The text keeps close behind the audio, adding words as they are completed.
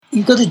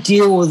you've got to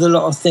deal with a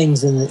lot of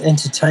things in the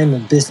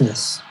entertainment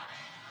business.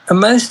 And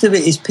most of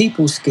it is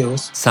people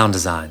skills. Sound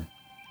design.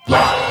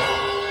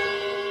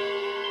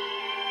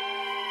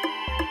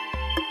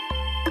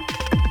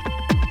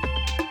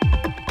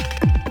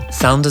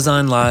 Sound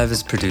Design Live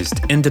is produced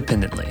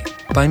independently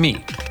by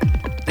me,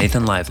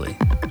 Nathan Lively,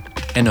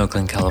 in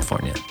Oakland,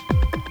 California.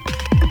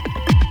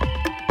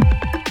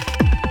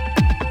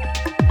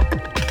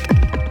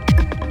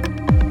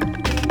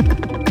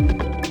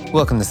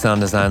 Welcome to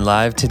Sound Design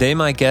Live. Today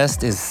my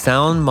guest is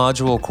Sound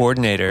Module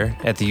Coordinator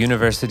at the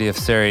University of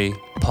Surrey,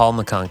 Paul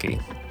McConkey.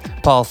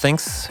 Paul,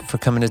 thanks for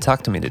coming to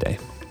talk to me today.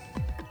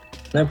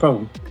 No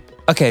problem.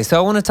 Okay, so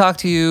I want to talk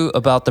to you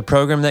about the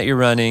program that you're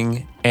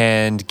running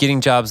and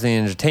getting jobs in the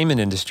entertainment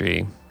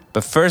industry.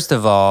 But first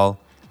of all,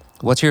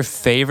 what's your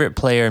favorite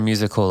play or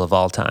musical of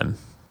all time?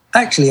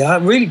 Actually, I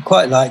really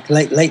quite like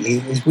lately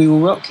is We Will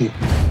Rock You.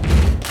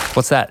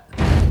 What's that?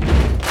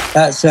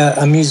 That's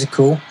a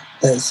musical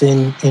that's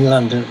in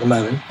London at the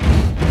moment.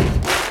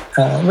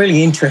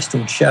 Really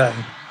interesting show.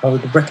 I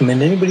would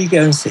recommend anybody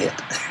go and see it.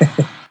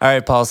 All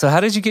right, Paul, so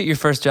how did you get your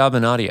first job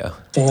in audio?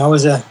 I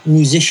was a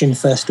musician,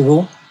 first of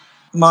all.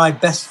 My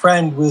best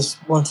friend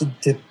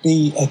wanted to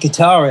be a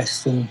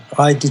guitarist, and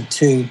I did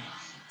too.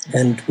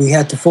 And we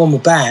had to form a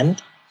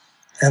band,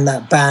 and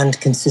that band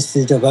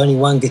consisted of only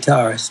one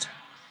guitarist.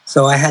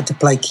 So I had to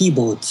play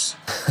keyboards.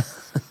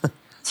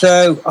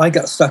 So I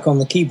got stuck on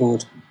the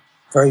keyboard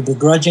very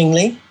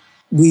begrudgingly.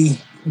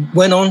 We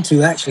went on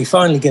to actually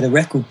finally get a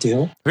record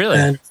deal. Really?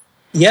 And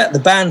yeah, the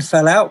band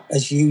fell out,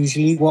 as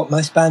usually what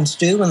most bands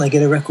do when they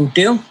get a record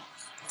deal.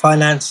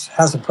 Finance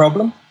has a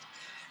problem.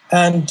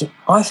 And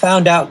I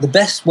found out the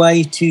best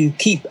way to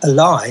keep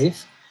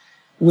alive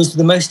was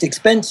the most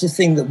expensive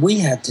thing that we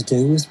had to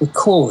do was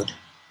record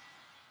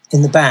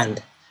in the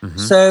band. Mm-hmm.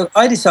 So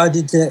I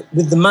decided that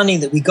with the money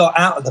that we got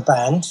out of the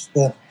band,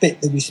 the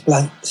bit that we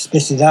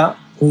split it out,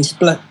 we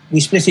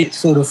split it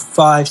sort of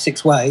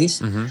 5-6 ways.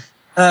 Mm-hmm.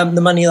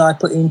 The money that I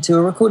put into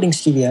a recording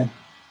studio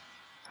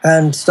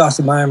and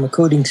started my own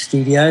recording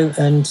studio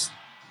and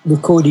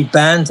recorded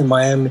bands and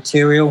my own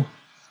material.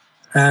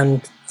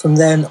 And from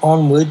then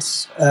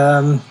onwards,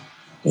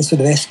 it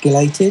sort of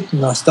escalated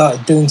and I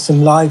started doing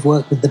some live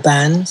work with the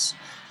bands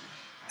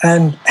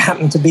and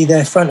happened to be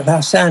their front of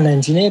house sound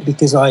engineer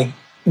because I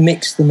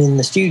mixed them in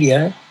the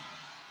studio.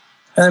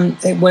 And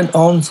it went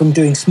on from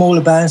doing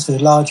smaller bands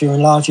to larger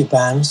and larger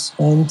bands,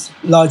 and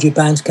larger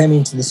bands came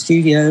into the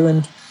studio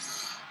and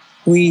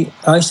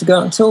I used to go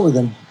out and tour with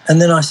them.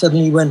 And then I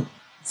suddenly went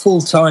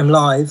full-time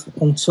live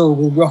on tour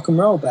with rock and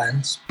roll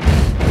bands.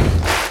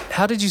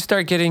 How did you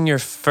start getting your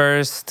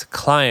first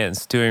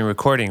clients doing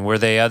recording? Were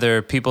they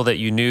other people that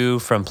you knew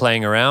from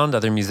playing around,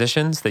 other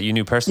musicians that you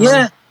knew personally?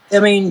 Yeah, I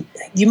mean,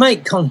 you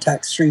make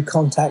contacts through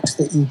contacts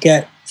that you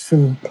get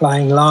from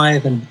playing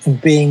live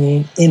and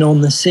being in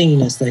on the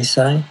scene, as they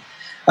say,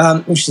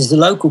 which is the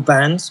local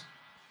bands.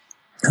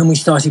 And we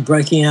started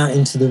breaking out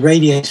into the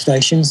radio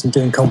stations and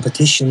doing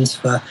competitions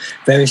for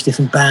various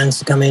different bands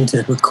to come in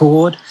to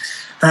record.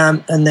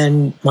 And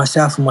then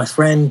myself and my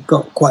friend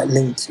got quite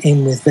linked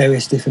in with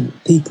various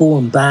different people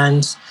and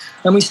bands.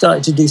 And we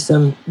started to do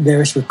some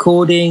various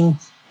recording.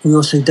 We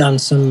also done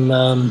some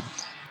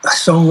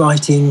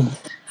songwriting.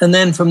 And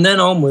then from then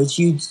onwards,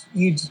 you'd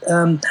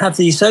have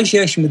the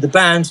association with the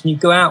bands and you'd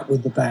go out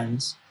with the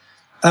bands.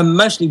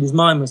 Mostly with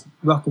mine was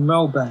rock and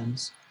roll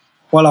bands.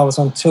 While I was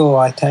on tour,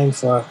 I came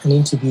for an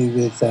interview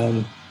with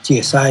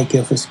GSA,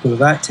 Guildford School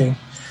of Acting.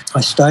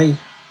 I stayed,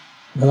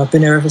 and I've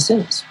been here ever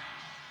since.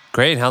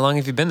 Great. How long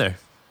have you been there?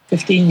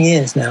 15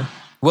 years now.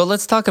 Well,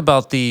 let's talk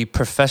about the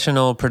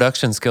professional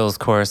production skills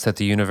course at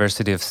the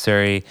University of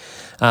Surrey.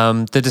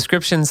 The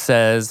description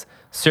says,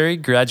 Surrey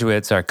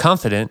graduates are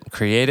confident,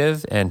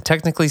 creative, and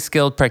technically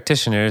skilled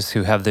practitioners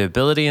who have the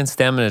ability and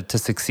stamina to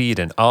succeed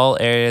in all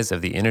areas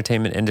of the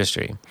entertainment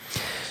industry.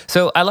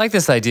 So I like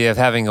this idea of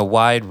having a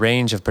wide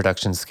range of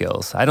production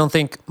skills. I don't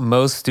think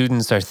most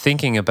students are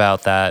thinking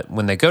about that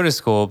when they go to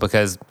school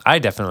because I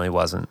definitely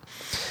wasn't.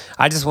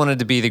 I just wanted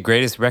to be the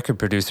greatest record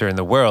producer in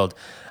the world.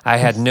 I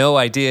had no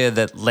idea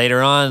that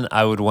later on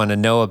I would want to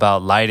know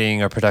about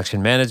lighting or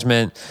production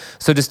management.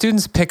 So do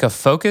students pick a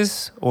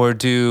focus or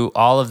do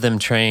all of them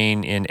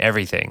train in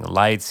everything?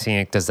 Light,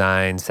 scenic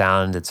design,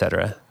 sound,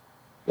 etc.?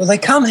 Well, they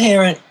come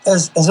here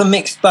as a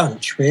mixed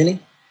bunch,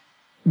 really.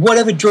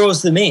 Whatever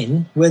draws them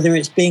in, whether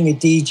it's being a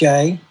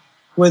DJ,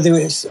 whether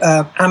it's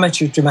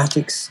amateur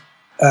dramatics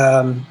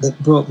that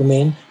brought them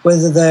in,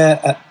 whether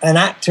they're an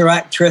actor,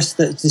 actress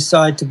that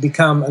decide to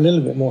become a little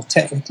bit more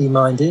technically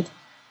minded,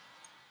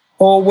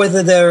 or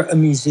whether they're a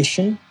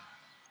musician,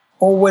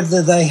 or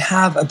whether they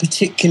have a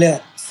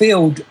particular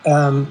field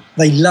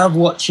they love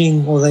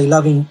watching or they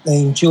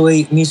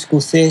enjoy musical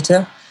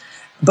theatre,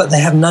 but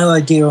they have no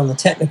idea on the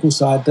technical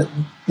side, but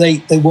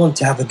they want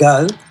to have a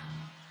go.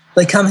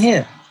 They come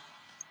here.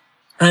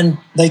 And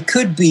they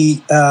could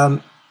be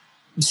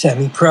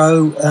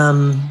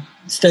semi-pro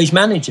stage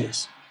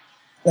managers.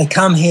 They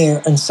come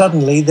here and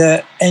suddenly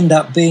they end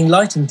up being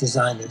lighting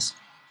designers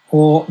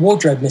or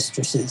wardrobe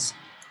mistresses.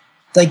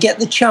 They get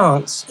the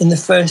chance in the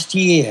first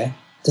year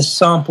to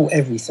sample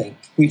everything,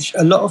 which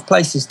a lot of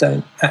places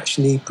don't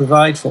actually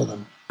provide for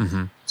them.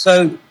 Mm-hmm.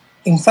 So,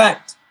 in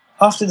fact,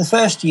 after the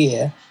first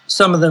year,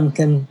 some of them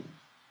can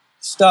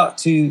start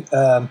to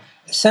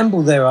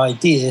assemble their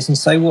ideas and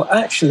say, well,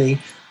 actually,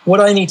 what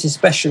I need to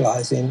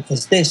specialize in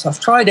is this. I've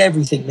tried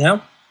everything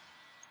now.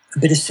 A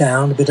bit of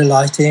sound, a bit of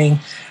lighting,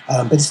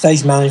 a bit of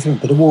stage management,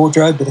 a bit of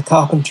wardrobe, a bit of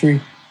carpentry,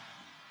 a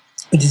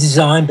bit of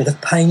design, a bit of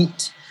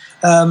paint.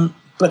 But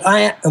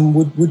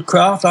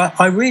woodcraft,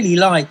 I really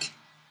like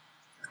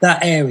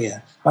that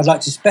area. I'd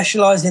like to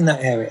specialize in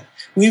that area.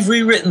 We've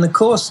rewritten the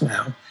course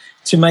now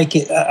to make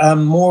it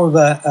more of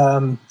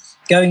a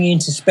going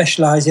into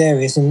specialized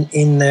areas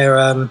in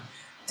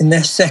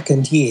their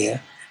second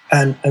year.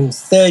 And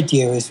third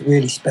year is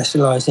really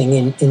specializing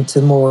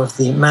into more of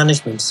the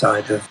management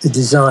side of the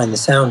design, the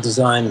sound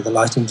design and the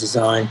lighting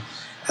design,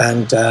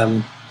 and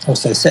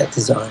also set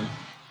design.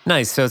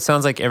 Nice. So it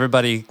sounds like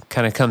everybody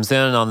kind of comes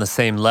in on the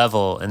same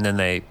level and then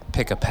they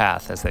pick a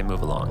path as they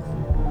move along.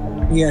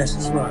 Yes,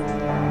 that's right.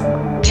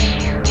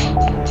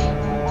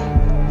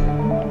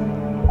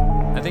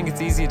 I think it's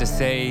easy to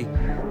say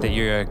that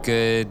you're a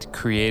good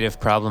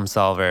creative problem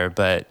solver,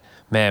 but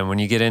man, when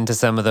you get into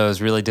some of those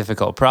really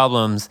difficult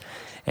problems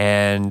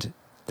and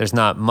there's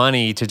not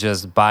money to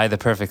just buy the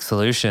perfect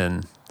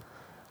solution,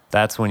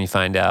 that's when you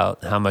find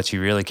out how much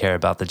you really care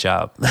about the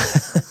job.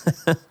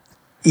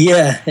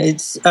 Yeah,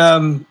 it's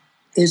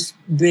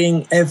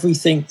being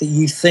everything that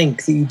you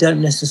think that you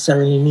don't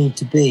necessarily need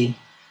to be.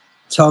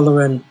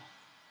 Tolerant,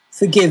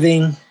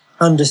 forgiving,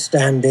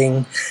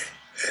 understanding,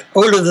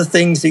 all of the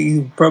things that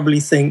you probably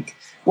think,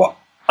 well,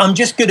 I'm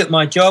just good at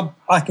my job,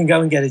 I can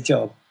go and get a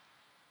job.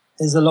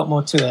 There's a lot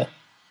more to it.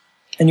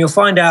 And you'll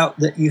find out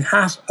that you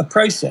have a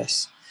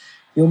process.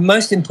 Your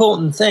most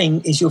important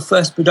thing is your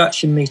first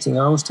production meeting.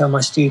 I always tell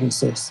my students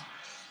this.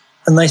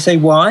 And they say,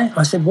 why?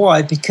 I said,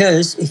 why?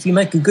 Because if you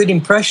make a good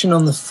impression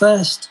on the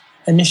first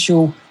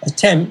initial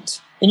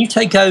attempt and you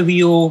take over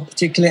your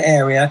particular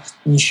area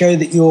and you show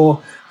that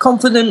you're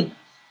confident,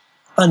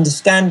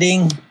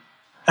 understanding,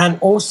 and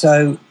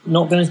also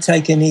not going to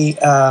take any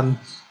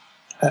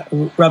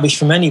rubbish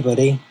from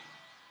anybody,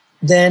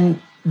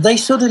 then they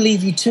sort of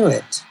leave you to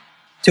it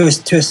to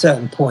a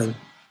certain point.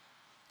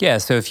 Yeah,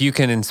 so if you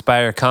can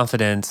inspire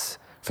confidence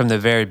from the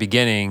very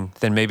beginning,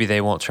 then maybe they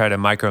won't try to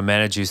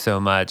micromanage you so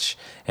much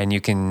and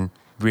you can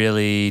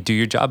really do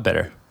your job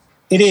better.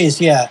 It is,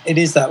 yeah. It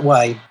is that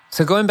way.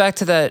 So going back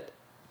to that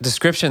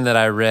description that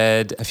I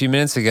read a few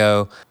minutes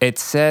ago, it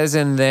says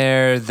in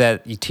there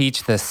that you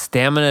teach the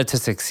stamina to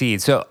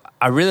succeed. So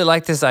I really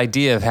like this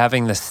idea of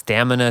having the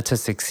stamina to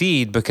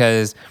succeed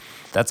because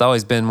that's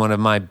always been one of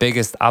my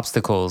biggest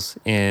obstacles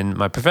in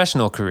my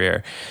professional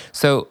career.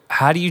 So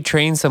how do you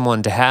train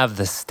someone to have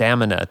the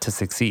stamina to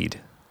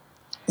succeed?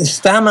 The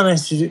stamina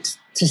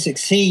to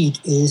succeed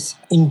is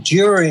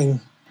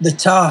enduring the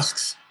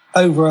tasks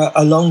over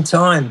a long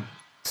time.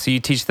 So you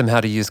teach them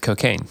how to use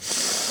cocaine?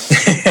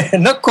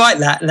 Not quite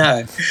that,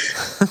 no.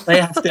 They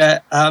have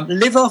to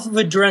live off of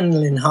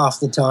adrenaline half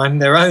the time,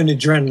 their own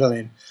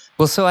adrenaline.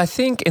 Well, so I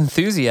think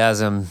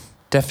enthusiasm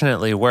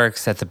definitely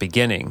works at the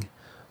beginning.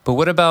 But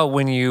what about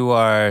when you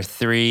are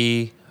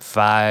 3,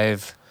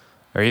 5,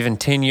 or even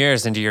 10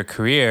 years into your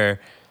career?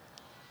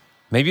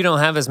 Maybe you don't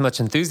have as much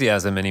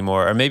enthusiasm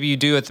anymore, or maybe you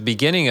do at the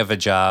beginning of a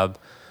job,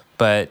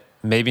 but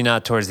maybe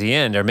not towards the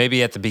end, or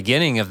maybe at the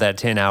beginning of that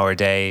 10-hour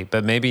day,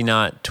 but maybe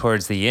not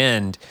towards the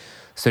end.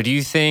 So do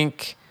you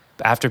think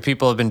after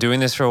people have been doing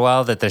this for a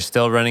while that they're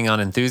still running on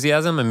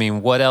enthusiasm? I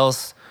mean, what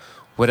else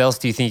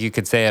do you think you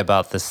could say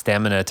about the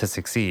stamina to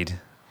succeed?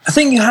 I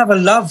think you have a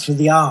love for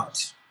the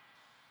art.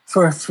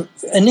 For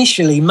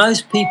initially,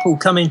 most people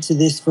come into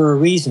this for a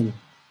reason.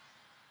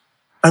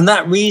 And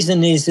that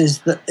reason is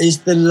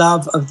the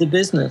love of the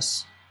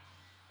business.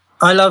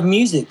 I love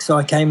music, so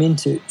I came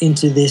into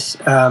this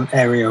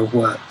area of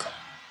work.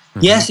 Mm-hmm.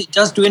 Yes, it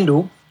does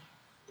dwindle,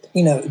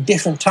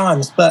 different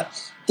times. But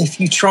if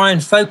you try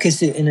and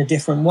focus it in a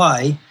different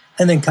way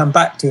and then come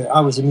back to it,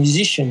 I was a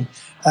musician.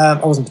 I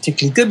wasn't a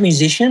particularly good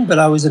musician, but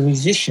I was a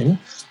musician.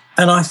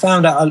 And I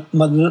found out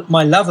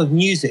my love of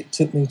music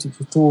took me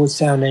towards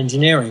sound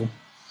engineering.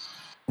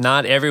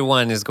 Not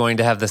everyone is going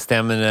to have the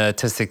stamina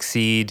to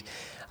succeed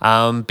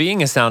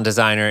being a sound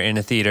designer in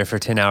a theater for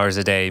 10 hours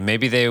a day.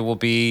 Maybe they will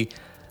be,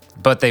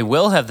 but they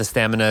will have the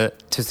stamina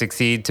to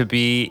succeed to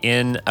be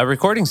in a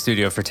recording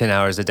studio for 10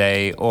 hours a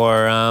day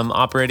or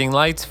operating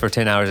lights for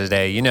 10 hours a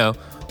day,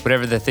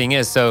 whatever the thing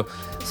is. So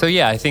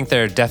yeah, I think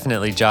there are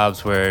definitely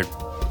jobs where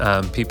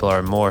people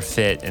are more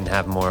fit and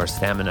have more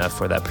stamina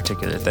for that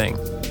particular thing.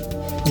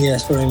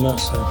 Yes, very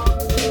much so.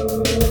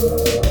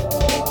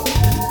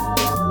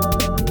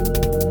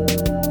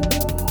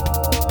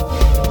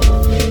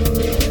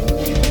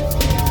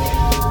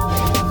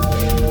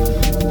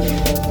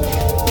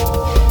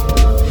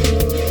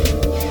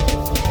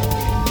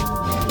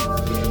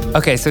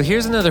 Okay, so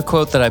here's another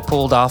quote that I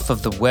pulled off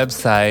of the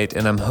website,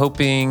 and I'm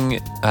hoping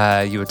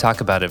you would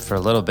talk about it for a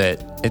little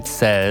bit. It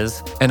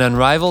says, an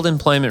unrivaled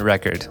employment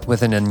record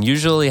with an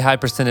unusually high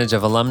percentage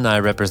of alumni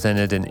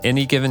represented in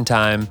any given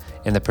time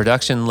in the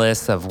production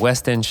lists of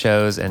West End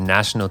shows and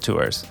national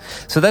tours.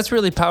 So that's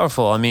really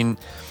powerful. I mean,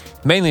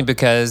 mainly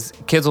because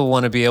kids will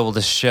want to be able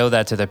to show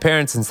that to their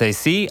parents and say,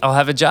 see, I'll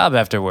have a job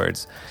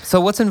afterwards. So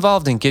what's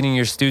involved in getting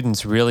your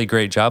students really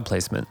great job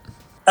placement?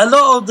 A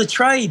lot of the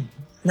trade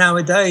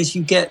nowadays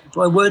you get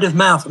by word of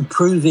mouth and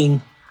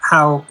proving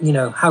how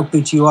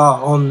good you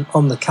are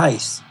on the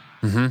case.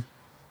 Mm-hmm.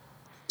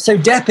 So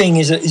depping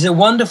is a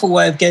wonderful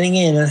way of getting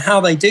in, and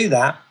how they do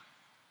that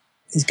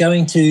is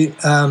going to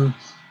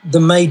the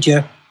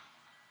major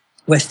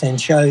West End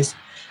shows.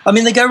 I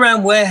mean, they go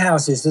around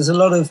warehouses. There's a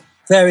lot of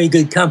very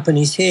good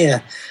companies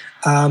here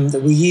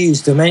that we use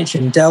to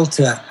mention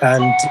Delta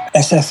and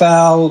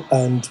SFL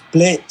and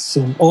Blitz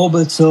and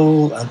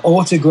Orbital and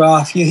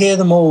Autograph. You hear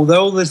them all. They're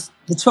all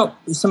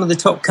some of the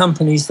top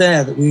companies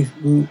there that we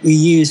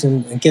use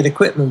and get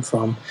equipment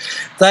from.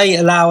 They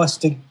allow us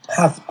to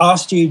have our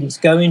students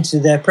go into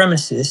their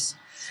premises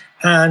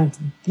and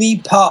be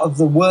part of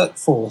the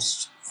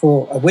workforce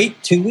for a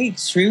week, 2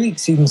 weeks, 3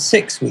 weeks, even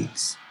 6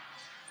 weeks.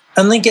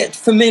 And they get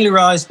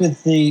familiarized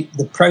with the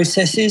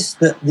processes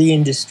that the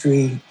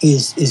industry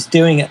is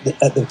doing at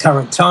the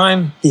current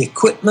time, the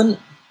equipment,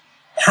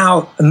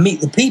 and meet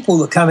the people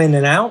that come in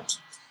and out.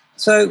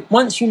 So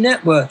once you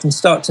network and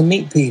start to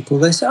meet people,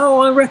 they say,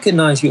 oh, I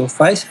recognize your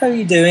face. How are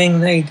you doing?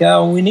 There you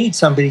go. We need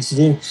somebody to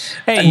do.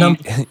 Hey,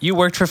 you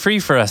worked for free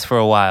for us for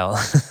a while.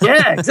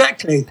 Yeah,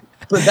 exactly.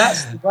 But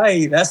that's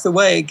the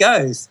way it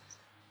goes.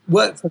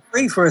 Work for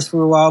free for us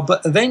for a while,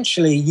 but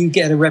eventually you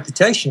get a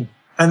reputation.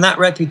 And that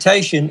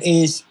reputation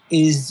is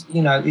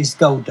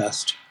gold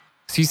dust.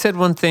 So you said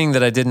one thing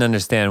that I didn't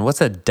understand.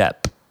 What's a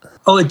DEP?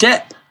 Oh, a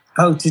DEP.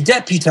 Oh, to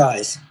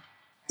deputize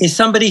is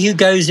somebody who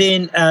goes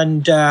in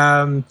and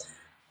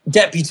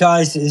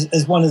deputizes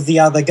as one of the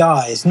other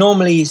guys.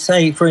 Normally,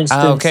 say, for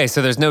instance... okay, so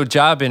there's no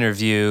job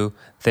interview.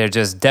 They're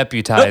just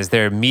deputized.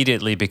 They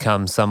immediately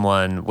become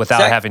someone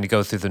without having to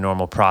go through the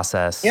normal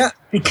process. Yeah,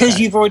 because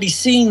you've already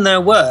seen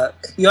their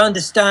work. You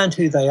understand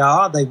who they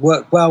are. They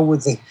work well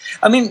with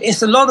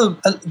it's a lot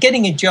of...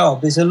 getting a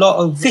job is a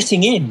lot of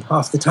fitting in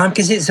half the time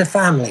because it's a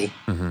family.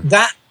 Mm-hmm.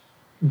 That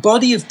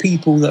body of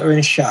people that are in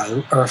a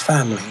show are a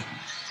family.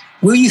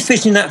 Will you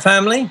fit in that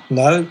family?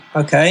 No.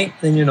 Okay,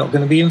 then you're not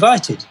going to be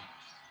invited.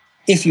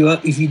 If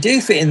you do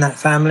fit in that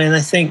family and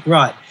they think,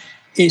 right,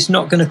 it's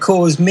not going to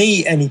cause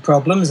me any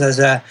problems as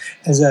a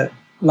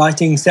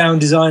lighting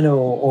sound designer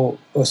or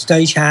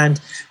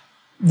stagehand,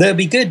 they'll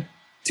be good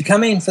to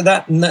come in for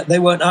that, and that they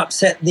won't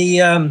upset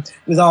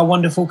with our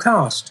wonderful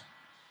cast.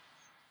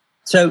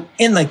 So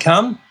in they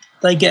come,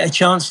 they get a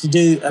chance to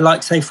do,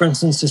 like, say, for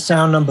instance, the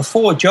sound number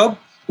 4 job,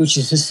 which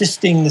is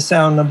assisting the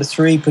sound number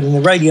 3, putting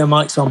the radio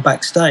mics on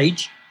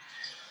backstage.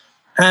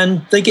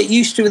 And they get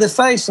used to the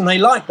face and they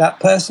like that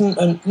person.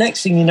 And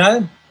next thing you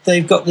know,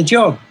 they've got the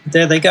job.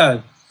 There they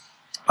go.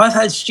 I've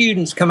had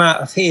students come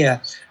out of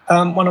here.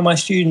 One of my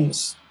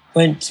students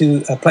went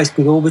to a place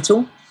called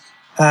Orbital.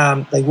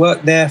 They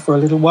worked there for a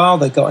little while.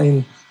 They got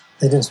in,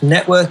 they did some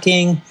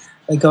networking.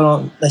 They got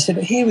on, they said,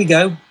 here we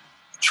go.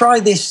 Try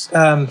this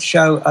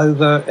show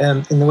over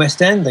in the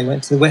West End. They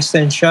went to the West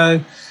End show.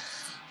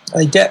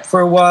 They depped for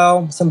a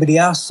while. Somebody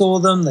else saw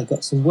them. They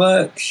got some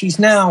work. She's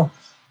now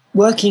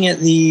working at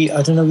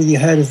I don't know whether you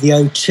heard of the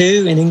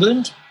O2 in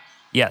England.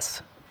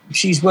 Yes.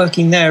 She's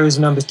working there as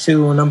number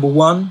 2 or number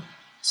 1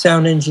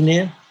 sound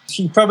engineer.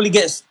 She probably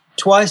gets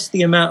twice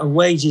the amount of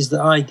wages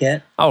that I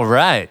get. All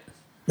right.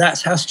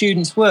 That's how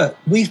students work.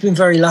 We've been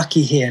very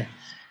lucky here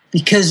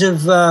because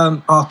of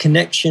our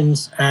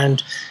connections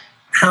and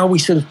how we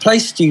sort of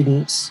place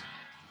students.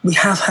 We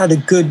have had a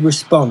good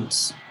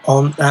response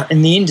on that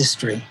in the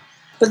industry.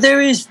 But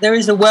there is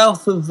a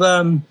wealth of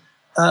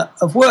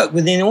work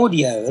within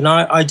audio, and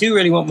I do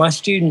really want my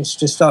students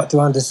to start to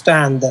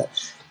understand that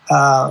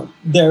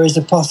there is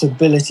a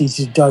possibility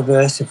to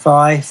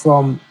diversify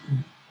from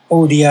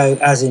audio,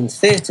 as in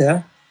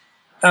theatre.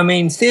 I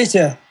mean,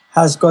 theatre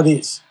has got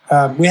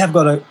we have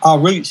got our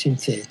roots in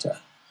theatre,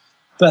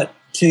 but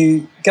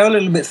to go a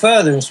little bit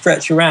further and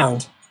stretch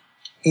around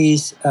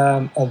is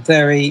a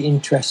very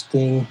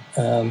interesting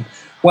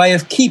way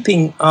of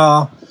keeping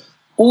our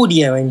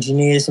audio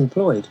engineers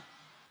employed.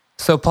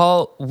 So,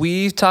 Paul,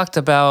 we've talked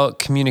about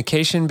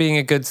communication being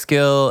a good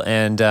skill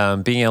and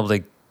being able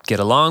to get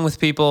along with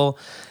people.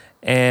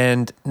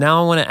 And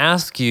now I want to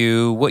ask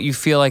you what you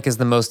feel like is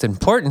the most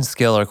important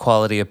skill or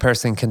quality a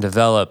person can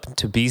develop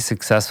to be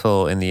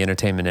successful in the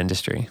entertainment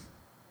industry.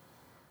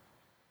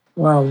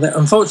 Well,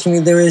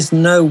 unfortunately, there is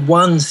no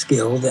one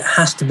skill. That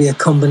has to be a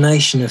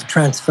combination of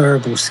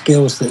transferable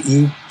skills that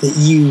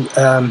you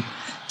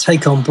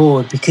take on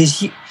board,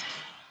 because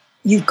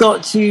you've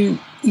got to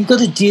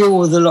deal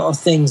with a lot of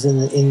things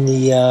in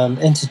the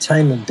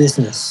entertainment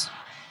business,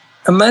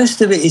 and most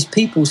of it is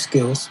people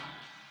skills.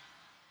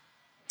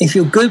 If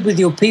you're good with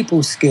your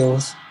people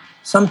skills,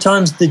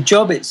 sometimes the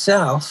job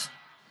itself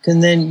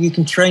you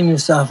can train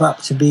yourself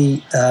up to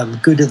be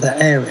good at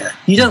that area.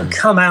 You don't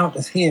come out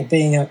of here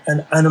being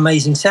an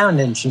amazing sound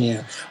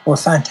engineer or a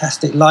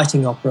fantastic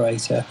lighting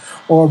operator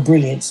or a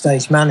brilliant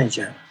stage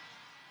manager.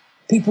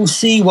 People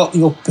see what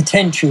your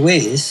potential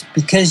is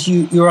because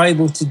you're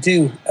able to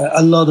do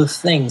a lot of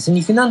things and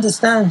you can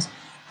understand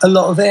a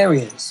lot of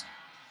areas.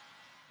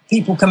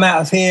 People come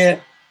out of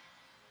here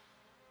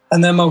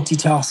and they're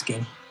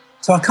multitasking.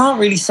 So I can't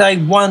really say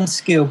one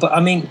skill, but I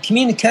mean,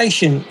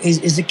 communication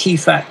is a key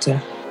factor.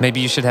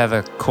 Maybe you should have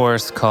a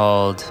course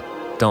called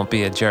Don't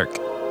Be a Jerk.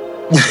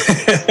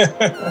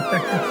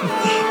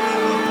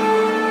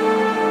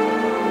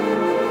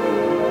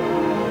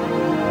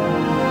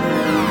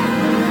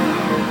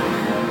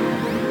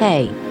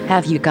 Hey,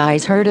 have you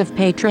guys heard of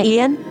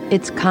Patreon?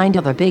 It's kind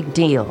of a big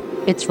deal.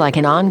 It's like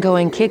an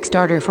ongoing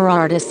Kickstarter for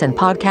artists and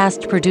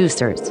podcast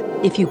producers.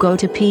 If you go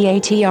to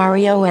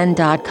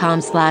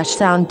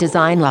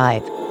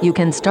patreon.com/sounddesignlive, you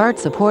can start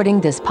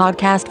supporting this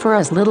podcast for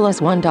as little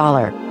as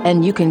 $1,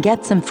 and you can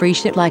get some free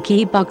shit like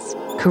ebooks,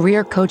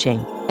 career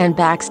coaching, and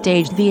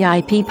backstage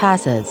VIP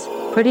passes.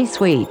 Pretty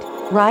sweet,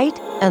 right?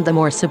 And the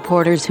more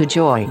supporters who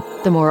join,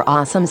 the more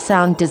awesome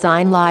Sound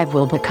Design Live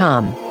will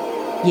become.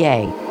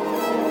 Yay.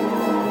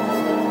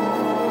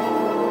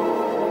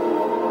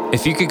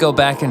 If you could go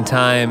back in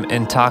time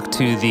and talk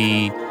to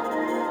the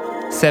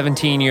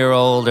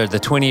 17-year-old or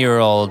the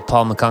 20-year-old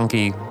Paul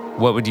McConkey,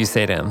 what would you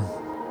say to him?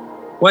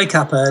 Wake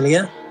up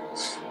earlier.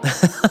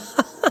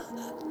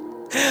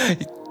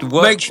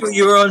 Make sure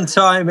you're on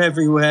time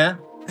everywhere.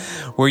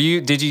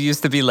 Did you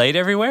used to be late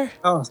everywhere?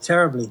 Oh,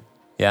 terribly.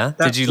 Yeah?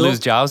 Did you lose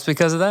jobs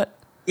because of that?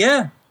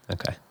 Yeah.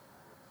 Okay.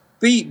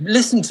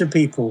 Listen to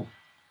people.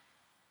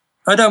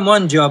 I done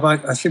one job,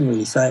 I shouldn't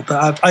really say it,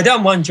 but I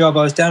done one job.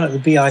 I was down at the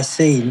BIC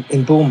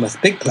in Bournemouth,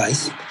 big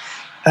place.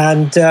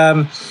 And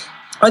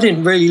I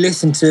didn't really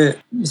listen to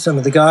some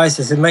of the guys.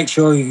 I said, make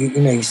sure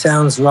your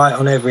sound's right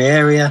on every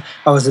area.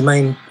 I was the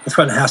main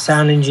front of house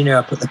sound engineer.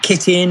 I put the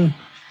kit in,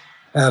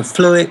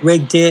 flew it,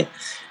 rigged it,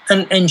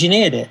 and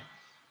engineered it.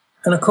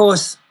 And of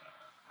course,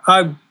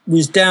 I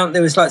was down,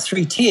 there was like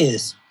 3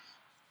 tiers.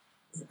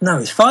 No,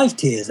 it's 5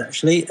 tiers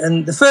actually.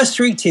 And the first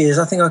 3 tiers,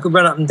 I think I could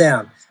run up and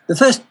down.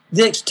 The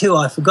next 2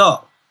 I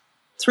forgot.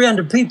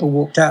 300 people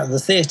walked out of the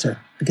theatre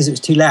because it was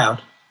too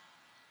loud.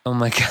 Oh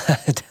my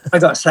God. I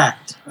got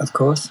sacked, of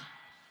course.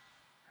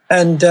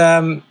 And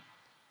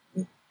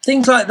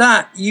things like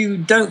that, you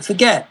don't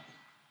forget.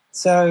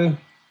 So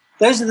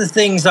those are the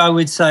things I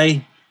would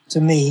say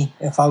to me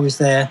if I was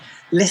there.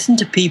 Listen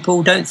to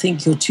people. Don't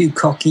think you're too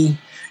cocky.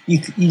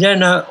 You don't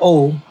know it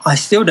all. I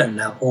still don't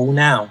know it all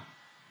now.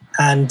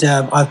 And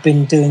I've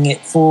been doing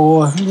it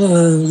for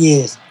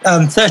years,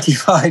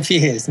 35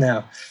 years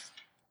now.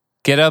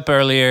 Get up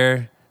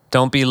earlier.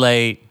 Don't be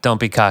late. Don't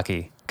be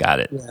cocky. Got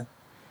it. Yeah,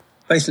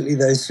 basically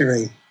those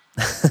 3.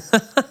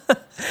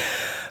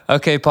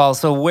 Okay, Paul.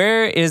 So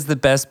where is the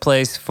best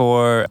place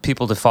for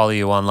people to follow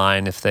you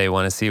online if they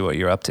want to see what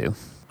you're up to?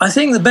 I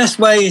think the best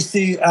way is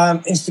to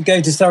go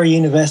to Surrey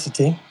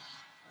University.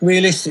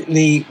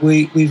 Realistically,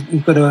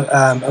 we've got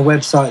a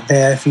website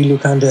there. If you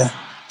look under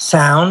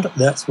sound,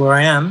 that's where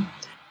I am.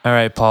 All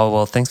right, Paul.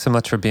 Well, thanks so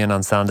much for being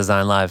on Sound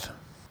Design Live.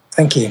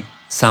 Thank you.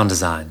 Sound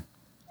Design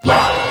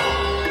Live.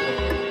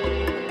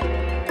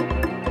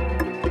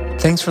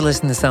 Thanks for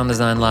listening to Sound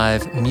Design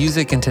Live.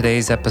 Music in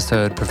today's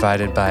episode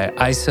provided by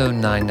ISO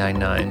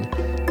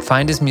 999.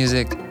 Find his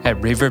music at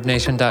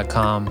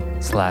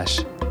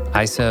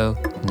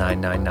reverbnation.com/ISO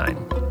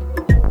 999.